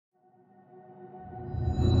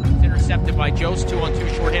intercepted by Jost,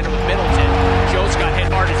 2-on-2 shorthanded with Middleton. Jost got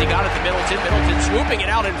hit hard as he got it to Middleton. Middleton swooping it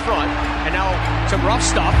out in front, and now some rough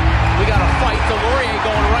stuff. We got a fight. Delorier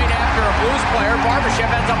going right after a Blues player. Barbashev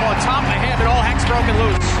ends up on top of him, and all heck's broken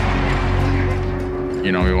loose.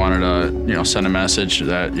 You know, we wanted to, send a message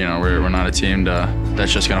that, we're not a team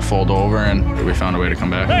that's just going to fold over, and we found a way to come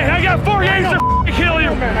back. Hey, I got 4 games to kill you.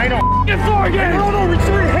 Man, I know. Get 4 games. No,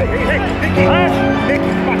 retreat. Hey, Nicky. Nicky,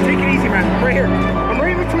 come on, take it easy, man. I'm right here. I'm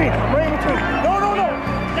right in between. No.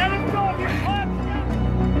 Let him go.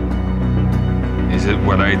 Is it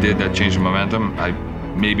what I did that changed the momentum?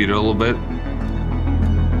 Maybe a little bit.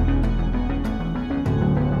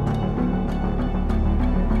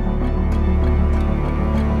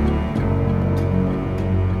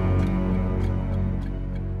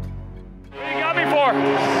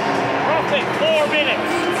 Roughly 4 minutes.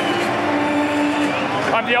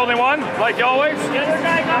 I'm the only one, like always.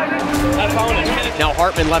 Now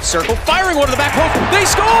Hartman left circle, firing one to the back post. They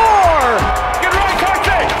score! Get right,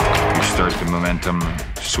 Coxie! We start the momentum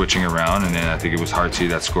switching around, and then I think it was Hartsey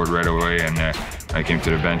that scored right away. And when I came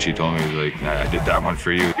to the bench, he told me, he was like, I did that one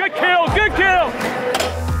for you. Good kill! Good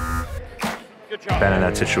job. Been in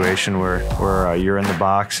that situation where you're in the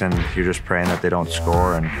box and you're just praying that they don't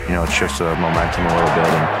score, and it shifts the momentum a little bit.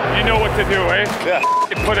 And you know what to do, eh? Yeah.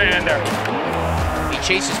 Put it in there. He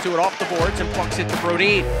chases to it off the boards and pucks it to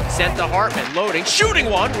Brodin. Sent to Hartman, loading, shooting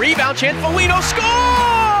one, rebound chance, Foligno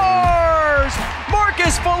scores!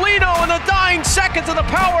 Marcus Foligno in the dying seconds of the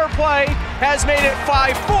power play has made it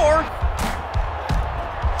 5-4.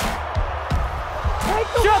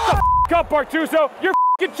 Shut the up, Bartuso. You're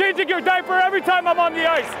changing your diaper every time I'm on the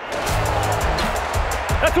ice.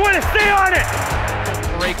 That's the way to stay on it.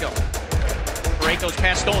 Parayko's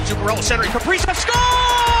pass stolen. Zuccarello centering. Kaprizov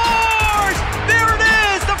scores! There it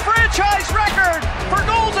is, the franchise record for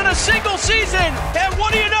goals in a single season. And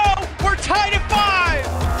what do you know? We're tied at 5.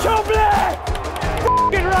 Show black!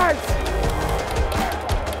 F***ing right!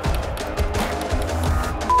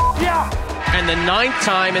 Yeah! And the 9th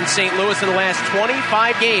time in St. Louis in the last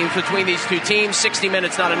 25 games between these two teams. 60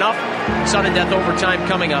 minutes not enough. Sudden death overtime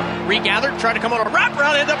coming up. Regathered, tried to come on a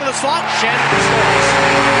wraparound, end up in the slot. Shen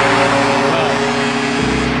scores.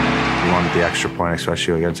 we wanted the extra point,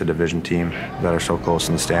 especially against a division team that are so close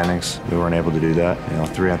in the standings. We weren't able to do that.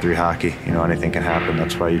 3-on-3 hockey, anything can happen.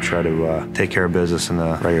 That's why you try to take care of business in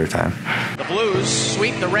the regular time. The Blues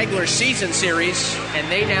sweep the regular season series,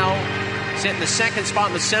 and they now sit in the 2nd spot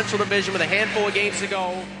in the Central Division with a handful of games to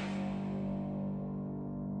go.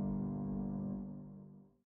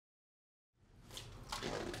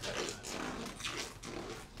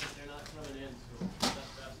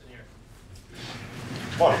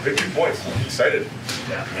 Come on, big 2 points. I'm excited.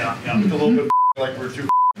 Yeah. A little bit like we're too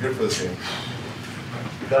good for this game.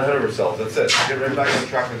 We got ahead of ourselves. That's it. Get right back on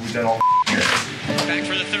track like we've done all year. Back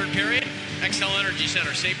for the 3rd period. XL Energy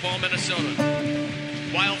Center, St. Paul, Minnesota.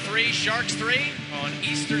 Wild 3, Sharks 3 on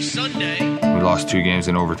Easter Sunday. We lost 2 games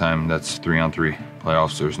in overtime. That's 3-on-3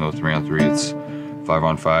 playoffs. There's no 3-on-3. It's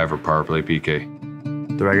 5-on-5 or power play PK.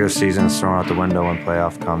 The regular season is thrown out the window when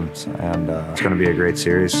playoff comes, and it's going to be a great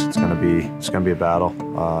series. It's going to be a battle.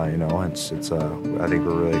 I think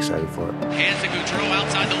we're really excited for it. Hands to Gaudreau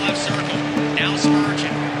outside the left circle. Now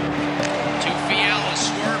Spurgeon to Fiala,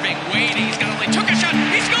 swerving, waiting. He's got only took a shot.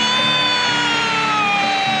 He scores!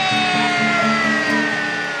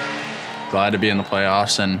 Glad to be in the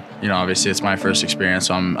playoffs, and obviously it's my first experience,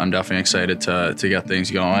 so I'm definitely excited to get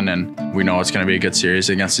things going, and we know it's going to be a good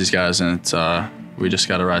series against these guys, and it's we just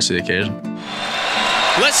got to rise to the occasion.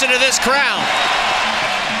 Listen to this crowd.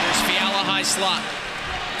 There's Fiala high slot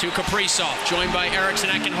to Kaprizov, joined by Eriksson,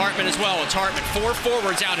 Eck, and Hartman as well. It's Hartman, 4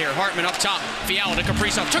 forwards out here. Hartman up top, Fiala to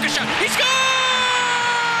Kaprizov, took a shot, he scores!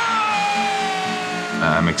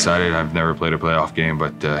 I'm excited. I've never played a playoff game,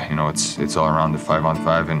 but it's all around the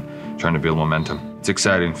 5-on-5 and trying to build momentum. It's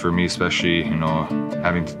exciting for me, especially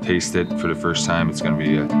having to taste it for the first time. It's going to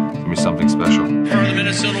be something special. For the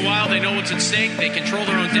Minnesota Wild, they know what's at stake. They control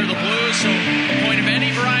their own day. The Blues, so point of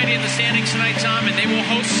any variety in the standings tonight, Tom, and they will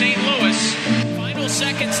host St. Louis. Final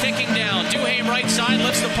seconds ticking down. Duhaime right side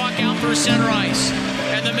lifts the puck out for center ice,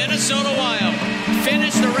 and the Minnesota Wild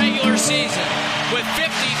finish the regular season with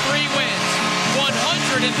 53 wins,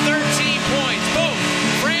 113 points.